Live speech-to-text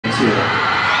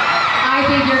I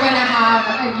think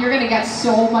you're gonna get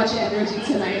so much energy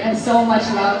tonight and so much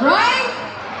love, right?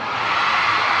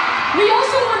 We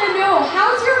also want to know,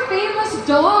 how's your famous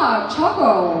dog,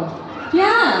 Choco?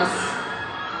 Yes.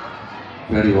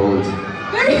 Very old.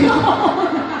 Very old.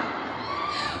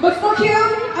 But still cute,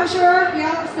 I'm sure.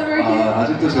 Yeah, still very cute.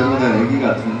 아직도 젊은 애기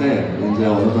같은데 이제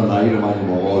어느덧 나이를 많이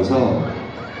먹어서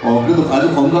그래도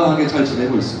아주 건강하게 잘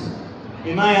지내고 있습니다.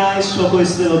 In my eyes, Choco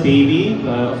is still a baby,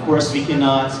 but of course we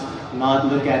cannot not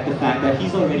look at the fact that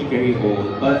he's already very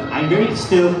old. But I'm very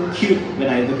still cute when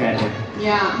I look at him.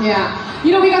 Yeah.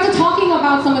 You know, we got to talking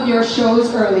about some of your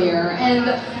shows earlier,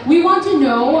 and we want to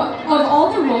know, of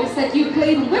all the roles that you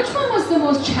played, which one was the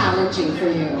most challenging for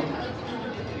you?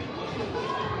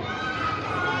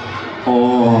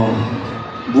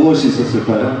 무엇이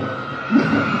있었을까요?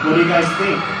 What do you guys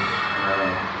think?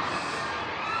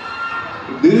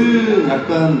 늘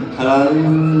약간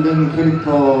다른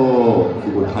캐릭터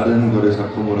그리고 다른 거를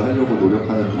작품을 하려고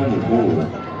노력하는 편이고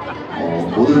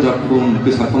모든 작품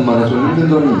그 작품마다 좀 힘든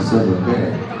점이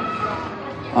있었는데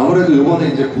아무래도 이번에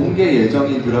이제 공개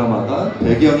예정인 드라마가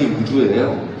배경이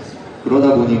우주예요.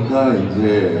 그러다 보니까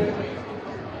이제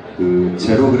그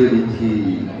제로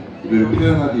그래비티를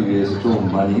표현하기 위해서 좀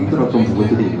많이 힘들었던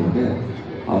부분들이 있는데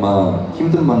아마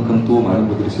힘든 만큼 또 많은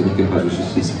분들이 재밌게 봐주실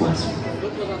수 있을 것 같습니다.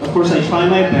 Of course, I try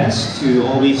my best to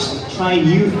always try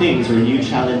new things or new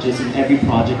challenges in every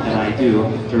project that I do.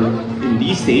 In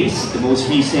these days, the most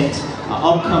recent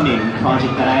upcoming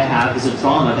project that I have is a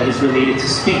drama that is related to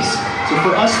space. So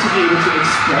for us to be able to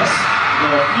express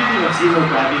the feeling of zero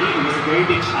gravity, it was a very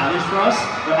big challenge for us.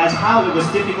 But as how it was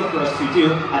difficult for us to do,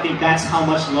 I think that's how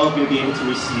much love you'll be able to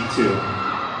receive too.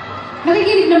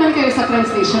 Nakikinig naman kayo sa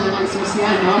translation ng answers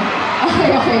niya, no?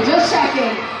 Okay, just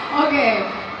checking. Okay.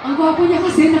 Ang gwapo niya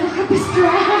kasi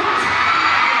nakaka-distract.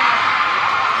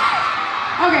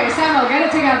 Okay, Samuel, get it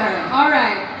together. All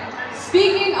right.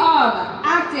 Speaking of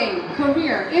acting,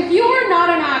 career, if you were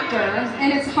not an actor, and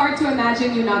it's hard to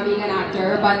imagine you not being an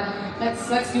actor, but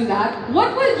let's do that.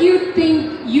 What would you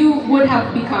think you would have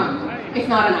become if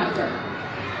not an actor?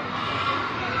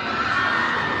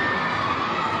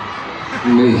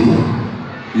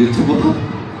 유튜버?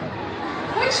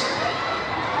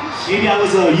 Maybe I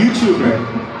was a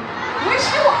YouTuber. Which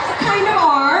you kind of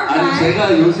are, right? 아니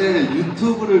제가 요새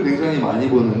유튜브를 굉장히 많이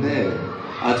보는데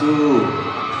아주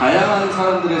다양한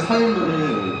사람들의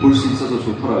사진들을 볼 수 있어서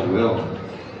좋더라고요.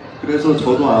 그래서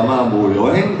저도 아마 뭐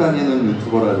여행 다니는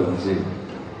유튜버라든지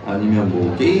아니면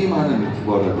뭐 게임하는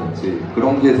유튜버라든지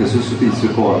그런 게 됐을 수도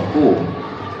있을 것 같고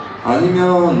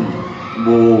아니면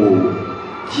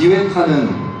뭐 기획하는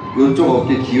이쪽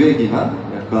업계 기획이나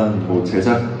약간 뭐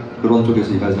제작 그런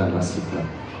쪽에서 일하지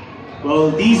않았을까.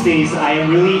 Well, these days I am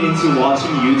really into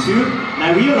watching YouTube, and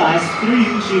I realized through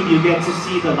YouTube you get to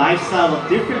see the lifestyle of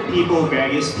different people,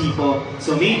 various people.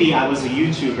 So maybe I was a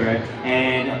YouTuber,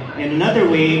 and in another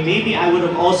way, maybe I would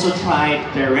have also tried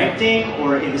directing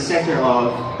or in the sector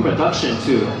of production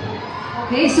too.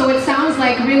 Okay, so it sounds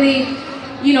like really,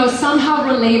 you know, somehow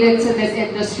related to this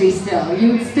industry still.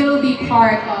 You'd still be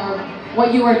part of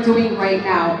what you are doing right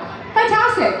now.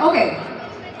 Fantastic. Okay.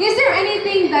 Is there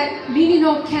anything that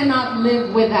Linino cannot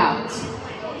live without?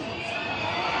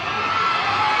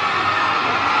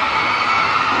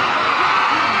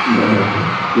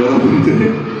 네,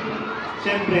 여러분들.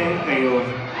 Siyempre, kayo.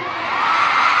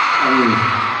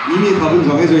 아니, 이미 답은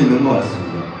정해져 있는 것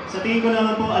같습니다. Sa tingin ko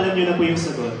naman po, alam niyo na po yung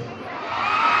sagot.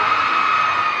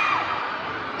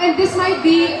 And this might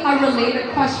be a related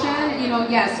question. You know,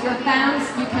 yes, your fans,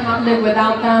 you cannot live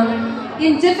without them.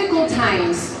 In difficult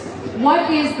times, what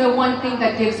is the one thing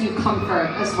that gives you comfort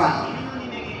as well?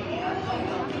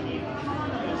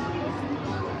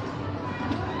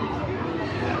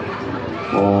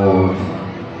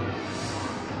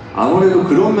 아무래도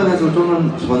그런 면에서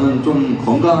저는 좀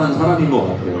건강한 사람인 것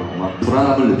같아요. 막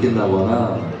불안함을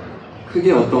느낀다거나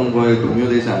크게 어떤 거에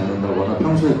동요되지 않는다거나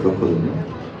평소에 그렇거든요.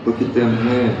 그렇기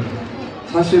때문에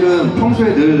사실은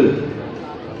평소에 늘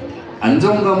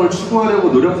안정감을 추구하려고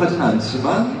노력하진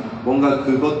않지만 뭔가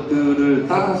그것들을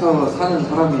따라서 사는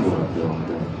사람인 것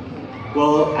같아요.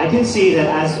 Well, I can say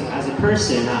that as a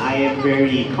person, I am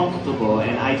very comfortable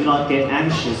and I do not get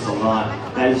anxious a lot.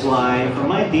 That is why for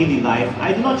my daily life,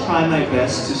 I do not try my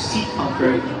best to seek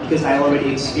comfort because I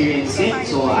already experienced it,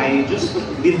 so I just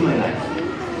live my life.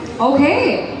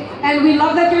 Okay, and we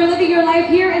love that you're living your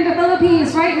life here in the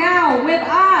Philippines right now with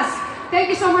us. Thank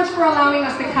you so much for allowing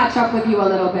us to catch up with you a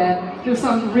little bit through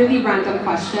some really random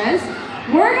questions.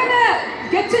 We're gonna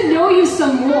get to know you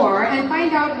some more and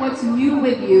find out what's new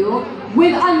with you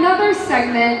with another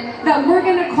segment that we're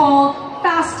gonna call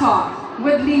Fast Talk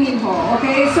with Lee Min Ho.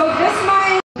 Okay, so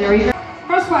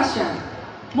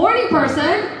Morning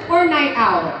person or night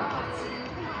owl?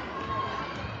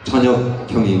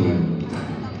 저녁형이는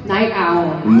Night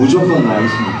owl. 무조건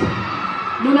나이십니다.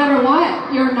 No matter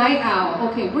what, you're a night owl.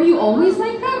 Okay, were you always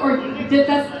like that, or did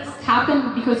that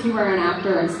happen because you were an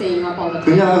actor and staying up all the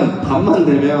time? 그냥 밤만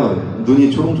되면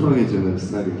눈이 초롱초롱해지는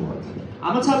스타일인 것 같아요.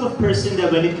 I'm a type of person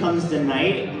that when it comes to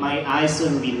night, my eyes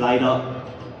suddenly light up.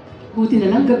 Buti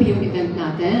na lang gabi yung event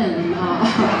natin.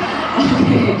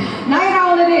 Okay, night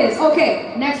owl it is.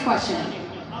 Okay, next question.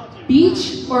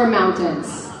 Beach or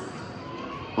mountains?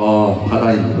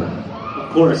 바다입니다.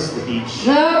 Of course, the beach.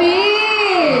 The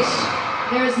beach!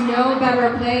 There's no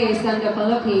better place than the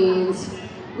Philippines.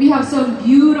 We have some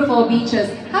beautiful beaches.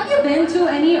 Have you been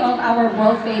to any of our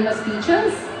world-famous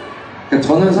beaches?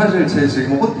 저는 사실 제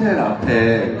지금 호텔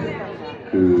앞에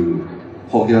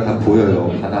거기가 다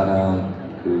보여요. 바다랑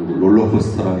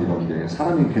롤러코스터랑 이런 게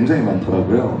사람이 굉장히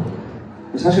많더라고요.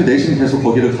 사실 내심 계속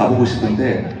거기를 가보고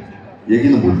싶은데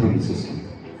얘기는 못하고 있었어요.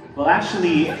 Well,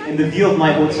 actually, in the view of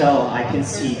my hotel, I can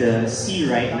see the sea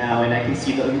right now, and I can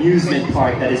see the amusement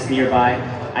park that is nearby.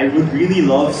 I would really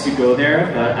love to go there,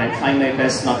 but I'm trying my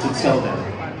best not to tell them.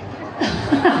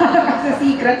 Kasi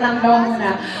secret lang daw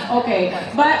muna. Okay,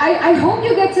 but I hope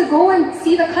you get to go and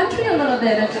see the country a little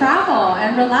bit and travel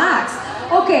and relax.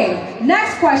 Okay,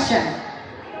 next question.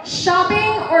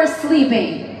 Shopping or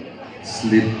sleeping?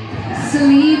 Sleep.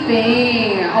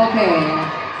 Sleeping. Okay.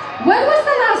 When was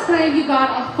the last time you got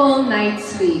a full night's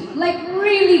sleep? Like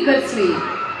really good sleep?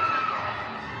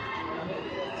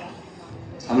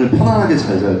 잠을 편안하게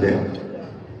잘 잘 때요.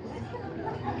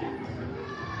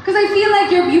 Because I feel like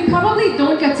you probably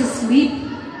don't get to sleep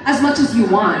as much as you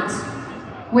want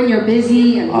when you're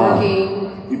busy and working.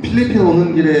 이 필리핀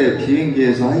오는 길에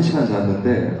비행기에서 1시간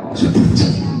잤는데 슬픈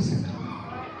잠이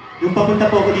Yung papunta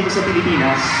po ako dito sa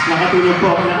Pilipinas, nakatulog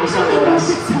po ako ng isang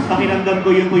oras. Pakiramdam ko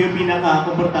yun po yung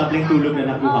pinaka-komportableng tulog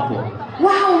na nakuha ko.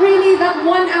 Wow, really? That 1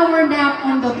 hour nap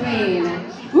on the plane.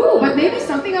 Ooh, but maybe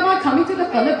something about coming to the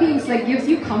Philippines like gives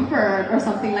you comfort or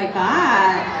something like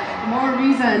that. More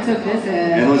reason to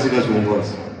visit. 에너지가 좋은 것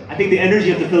같아요. I think the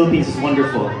energy of the Philippines is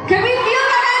wonderful. Can we feel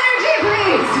that energy,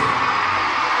 please?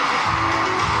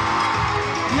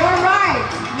 You're right.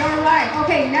 You're right.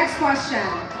 Okay, next question.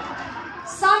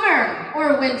 Summer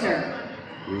or winter?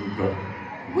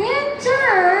 Winter?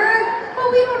 But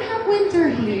we don't have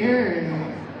winter here.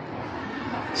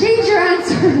 Change your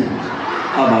answer.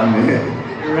 맞네.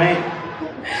 You're right.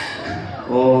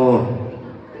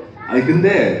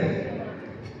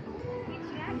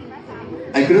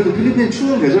 그래도 필리핀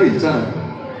추운 계절이 있잖아.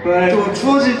 좀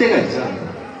추워질 때가 있잖아.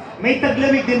 May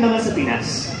taglamig din naman sa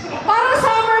Pinas. Parang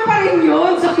summer pa rin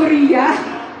yun sa Korea.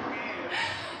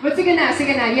 But sige na,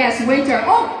 yes, winter.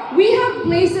 Oh, we have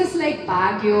places like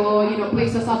Baguio,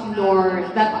 places up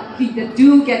north that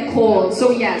do get cold. So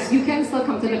yes, you can still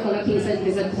come to the Philippines and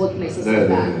visit cold places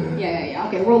like that. Yeah.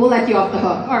 Okay, we'll let you off the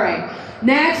hook. All right.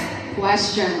 Next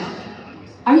question.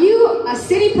 Are you a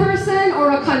city person or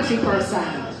a country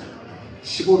person?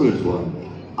 시골을 좋아합니다.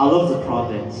 I love the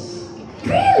province.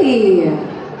 Really?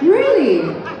 Really?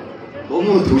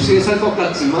 너무 도시에 살 것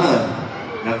같지만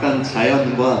약간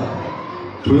자연과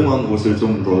조용한 곳을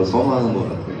좀 더 선호하는 것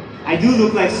같아요. I do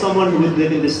look like someone who would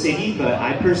live in the city, but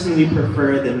I personally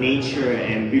prefer the nature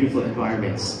and beautiful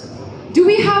environments. Do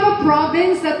we have a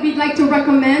province that we'd like to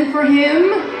recommend for him?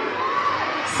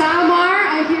 Samar?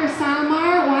 I hear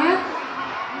Samar. What?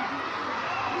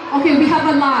 Okay, we have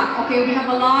a lot. Okay, we have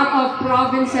a lot of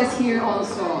provinces here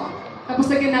also. Tapos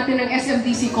lagyan natin ng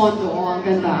SMDC condo. Oh, ang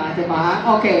ganda, diba?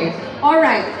 Okay. All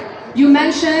right. You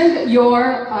mentioned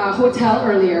your hotel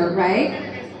earlier, right?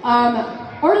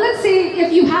 Or let's say,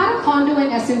 if you had a condo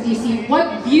in SMDC,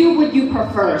 what view would you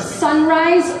prefer?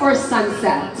 Sunrise or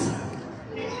sunset?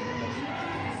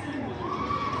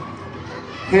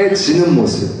 해 지는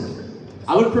모습.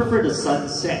 I would prefer the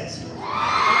sunset.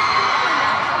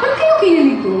 Ba't kayo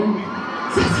kinilig dun?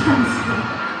 Sa sunset.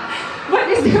 But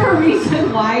is there a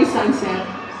reason why sunset?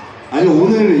 아니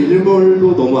오늘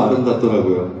일몰도 너무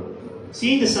아름답더라고요.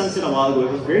 Seeing the sunset a while ago,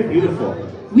 it was very beautiful.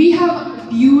 We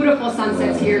have beautiful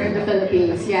sunsets here in the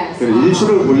Philippines, yes.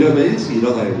 일출을 보려면 일찍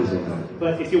일어나야 되잖아요.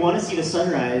 But if you want to see the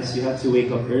sunrise, you have to wake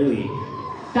up early.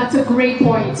 That's a great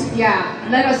point. Yeah,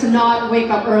 let us not wake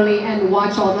up early and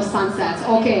watch all the sunsets.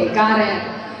 Okay, got it.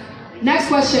 Next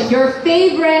question. Your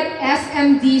favorite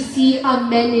SMDC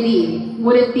amenity?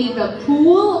 Would it be the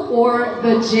pool or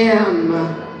the gym?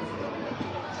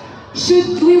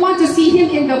 Do we want to see him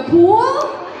in the pool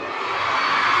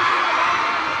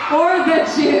or the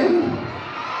gym?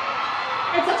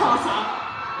 It's a toss-up.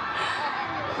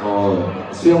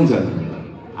 수영장입니다.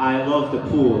 I love the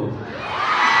pool.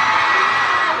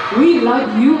 We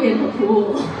love you in the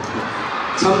pool.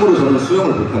 참고로 저는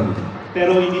수영을 못합니다.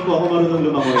 Pero hindi po ako marunong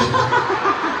lumangoy.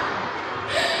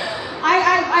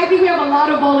 I think we have a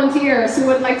lot of volunteers who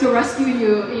would like to rescue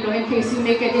you, in case you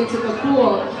make it into the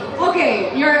pool.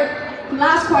 Okay, your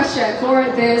last question for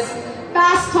this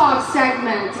Fast Talk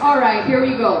segment. All right, here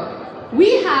we go.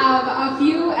 We have a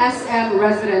few SM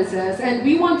residences and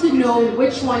we want to know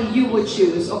which one you would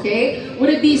choose, okay? Would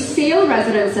it be Sale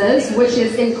Residences, which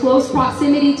is in close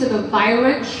proximity to the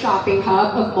vibrant shopping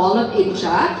hub of Mall of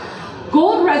Asia?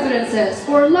 Gold Residences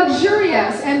for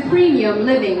luxurious and premium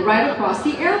living right across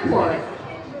the airport.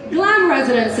 Glam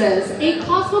Residences, a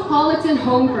cosmopolitan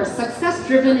home for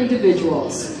success-driven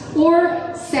individuals. Or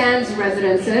Sands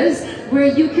Residences, where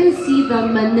you can see the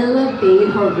Manila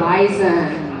Bay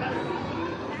horizon.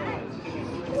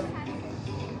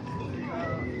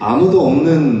 아무도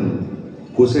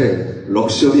없는 곳에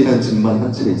럭셔리한 집만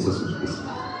한 채 있었으면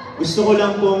좋겠습니다. Gusto ko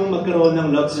lang pong magkaroon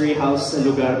ng luxury house sa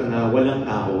lugar na walang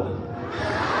tao.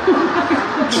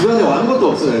 주변에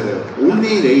아무것도 없어야 돼요.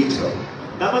 Only nature.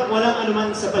 Dapat walang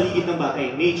anuman sa paligid ng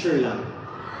bahay, nature lang.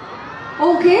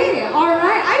 Okay,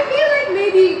 alright. I feel like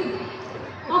maybe...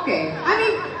 Okay,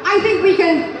 I think we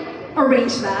can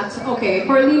arrange that. Okay,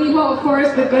 for Lini Ho, of course,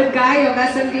 the good guy of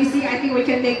SMDC, I think we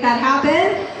can make that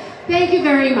happen. Thank you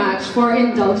very much for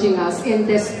indulging us in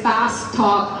this Fast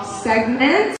Talk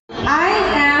segment. I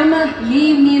am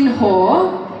Lee Min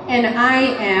Ho, and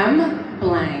I am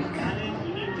blank.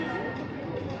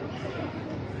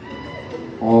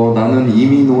 나는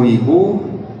이민호이고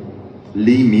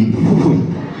리민호.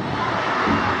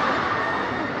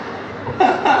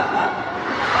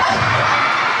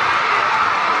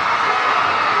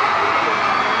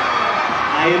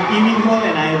 I am Lee Min Ho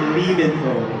and I am Lee Min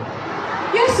Ho.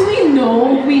 Yes, we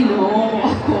know,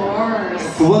 of course.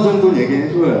 두 번 정도는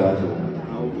얘기해줘야죠.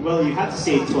 Well, you have to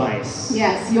say it twice.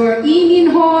 Yes, your Lee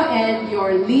Min Ho and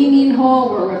your Lee Min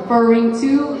Ho were referring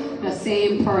to the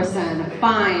same person.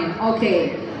 Fine,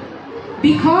 okay.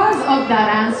 Because of that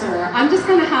answer, I'm just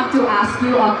gonna have to ask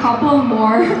you a couple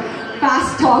more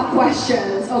fast talk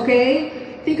questions, okay?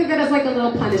 Think of it as like a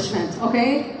little punishment,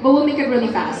 okay? But we'll make it really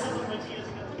fast.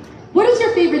 What is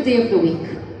your favorite day of the week?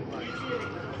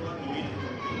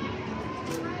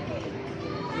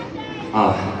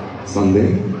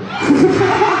 Sunday.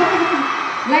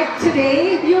 Like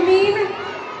today, you mean?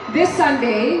 This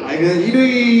Sunday? 아니 그냥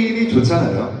일요일이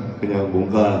좋잖아요. 그냥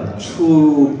뭔가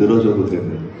축 늘어져도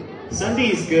되는.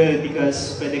 Sunday is good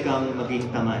because pwede kang maging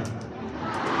tamad.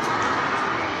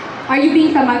 Are you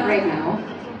being tamad right now?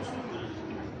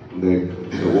 네,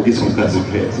 오기 전까지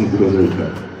계속 늘어져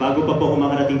있다. Bago pa po ako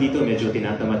makarating dito, medyo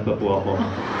tinatamad pa po ako.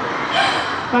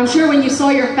 I'm sure when you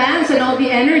saw your fans and all the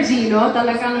energy,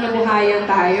 talagang nabuhayan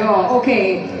tayo.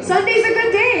 Okay, Sunday's a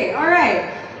good day. All right.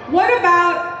 What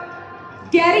about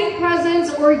getting presents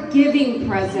or giving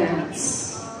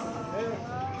presents?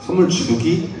 선물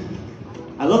주기?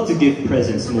 I love to give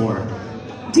presents more.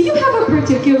 Do you have a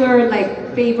particular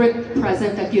favorite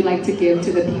present that you like to give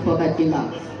to the people that you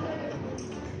love?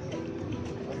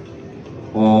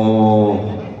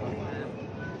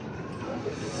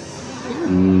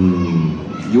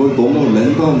 이건 너무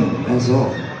랜덤해서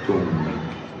좀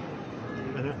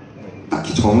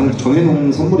딱히 정해놓은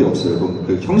선물이 없어요.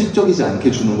 그 형식적이지 않게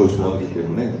주는 걸 좋아하기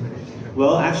때문에.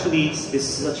 Well, actually, this is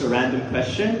such a random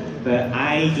question, but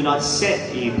I do not set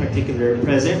a particular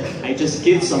present. I just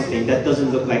give something that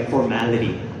doesn't look like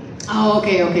formality. Oh,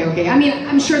 okay.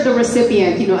 I'm sure the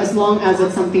recipient, as long as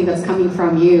it's something that's coming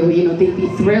from you, they'd be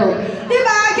thrilled.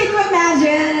 Diba? Can you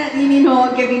imagine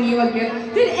Ninino giving you a gift?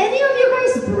 Did any of you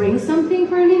guys bring something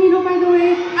for Ninino, by the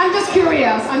way? I'm just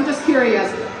curious.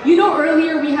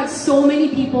 Earlier we had so many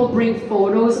people bring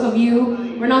photos of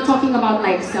you. We're not talking about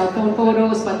cell phone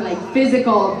photos, but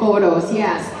physical photos,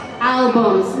 yes.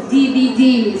 Albums,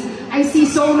 DVDs. I see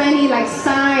so many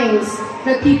signs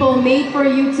that people made for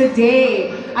you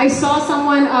today. I saw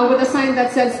someone with a sign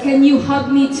that says, "Can you hug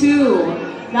me too?"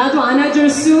 나도 안아줄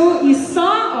수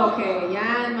있어? Okay,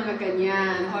 yan, mga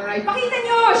ganyan. Alright, pakita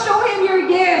nyo! Show him your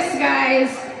gifts,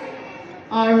 guys!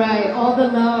 Alright, all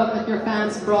the love that your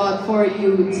fans brought for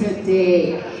you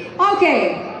today.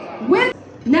 Okay,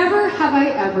 never have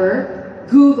I ever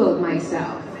Googled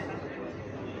myself.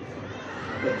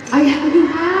 You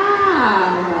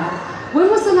have! When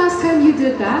was the last time you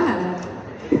did that?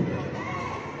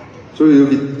 저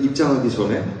여기 입장하기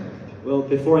전에? Well,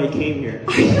 before I came here.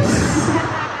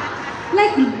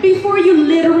 Before you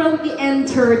literally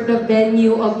entered the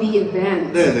venue of the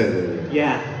event. 네네네.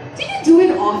 Yeah. Do you do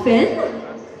it often?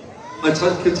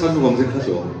 자주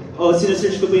검색하죠.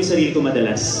 Sinesearch ko po yung sarili ko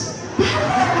madalas.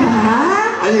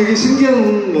 Ah? 아니 이게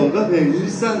신기한 건가? 그냥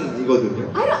일상이거든요.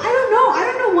 I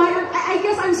don't know why. I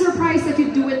guess I'm surprised that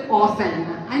you do it often.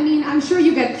 I mean, I'm sure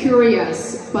you get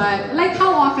curious, but like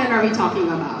how often are we talking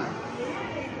about?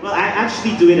 Well, I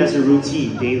actually do it as a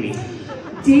routine daily.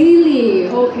 Daily,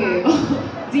 okay.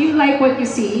 Do you like what you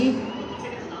see?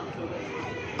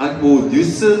 아니 뭐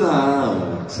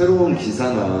뉴스나 새로운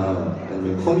기사나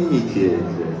아니면 커뮤니티에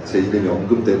이제 제 이름이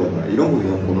언급되거나 이런 거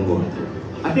그냥 보는 것 같아요.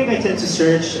 I think I tend to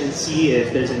search and see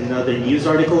if there's another news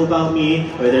article about me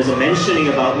or there's a mentioning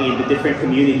about me in the different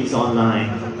communities online.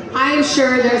 I'm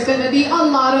sure there's going to be a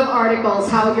lot of articles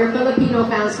how your Filipino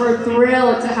fans were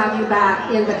thrilled to have you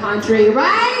back in the country,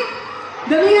 right?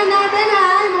 Damihan natin ha,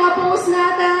 yung mga posts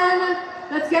natin.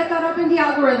 Let's get that up in the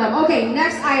algorithm. Okay,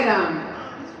 next item.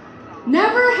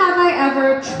 Never have I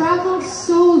ever traveled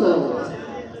solo.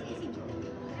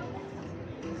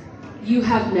 You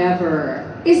have never.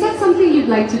 Is that something you'd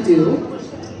like to do?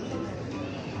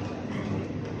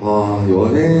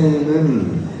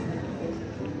 여행은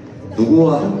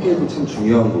누구와 함께도 참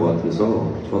중요한 것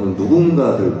같아서 저는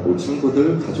누군가들, 뭐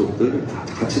친구들, 가족들 다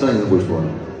같이 다니는 걸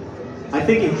좋아해요. I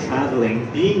think in traveling,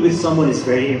 being with someone is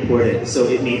very important. So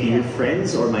it may be your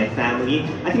friends or my family.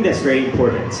 I think that's very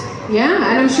important. Yeah,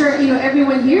 and I'm sure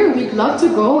everyone here, we'd love to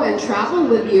go and travel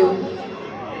with you.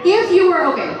 If you were,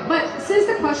 okay, but since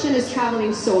the question is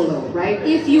traveling solo, right?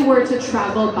 If you were to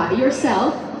travel by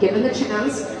yourself, given the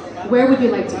chance, where would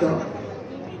you like to go?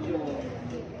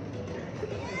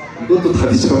 이것도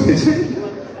답이 정해져.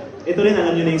 Ito rin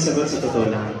alam nyo na yung sagot sa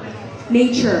totoo lang.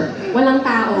 Nature. Walang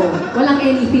tao. Walang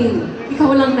anything.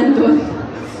 Ikaw lang nandun.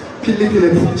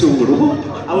 필리핀의 북쪽으로?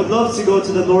 I would love to go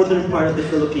to the northern part of the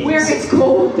Philippines. Where it's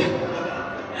cold.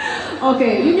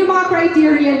 Okay, yun yung mga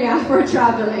criteria niya for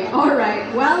traveling. Alright,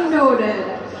 well noted.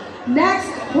 Next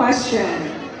question.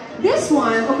 This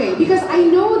one, okay, because I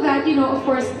know that, of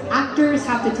course, actors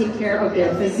have to take care of their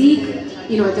physique,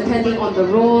 depending on the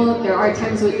role. There are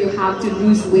times when you have to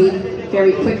lose weight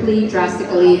very quickly,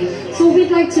 drastically. So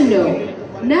we'd like to know,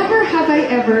 never have I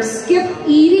ever skipped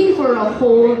eating for a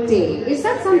whole day. Is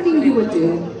that something you would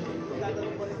do?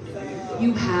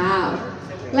 You have.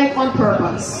 Like on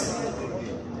purpose.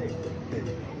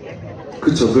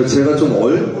 그쵸. 제가 좀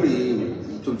얼굴이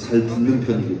좀 잘 붓는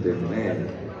편이기 때문에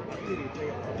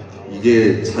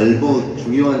이게 잘못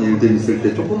중요한 일들 있을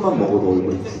때 조금만 먹어도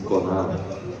얼굴이 붓거나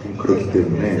좀 그렇기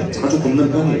때문에 자주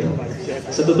붓는 편이에요.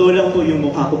 Sa totoo lang po yung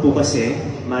mukha ko po kasi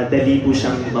madali po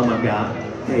siyang mamaga.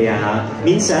 Kaya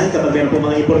minsan kapag meron po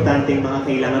mga importanteng mga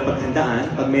kailangan paghandaan,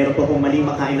 pag meron po akong maling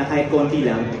makain na kahit konti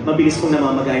lang, mabilis pong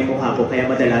namamaga yung mukha ko. Kaya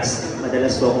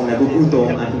madalas po akong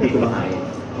nagugutom at hindi ko makain.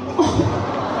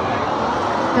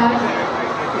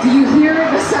 Do you hear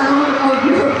the sound of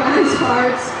your fans'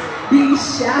 hearts being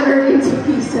shattered into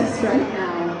pieces right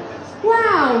now?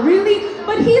 Wow, really?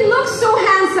 But he looks so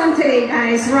handsome today,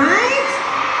 guys, right?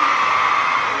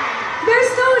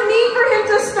 There's no need for him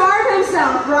to starve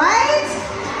himself, right?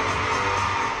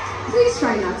 Please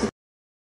try not to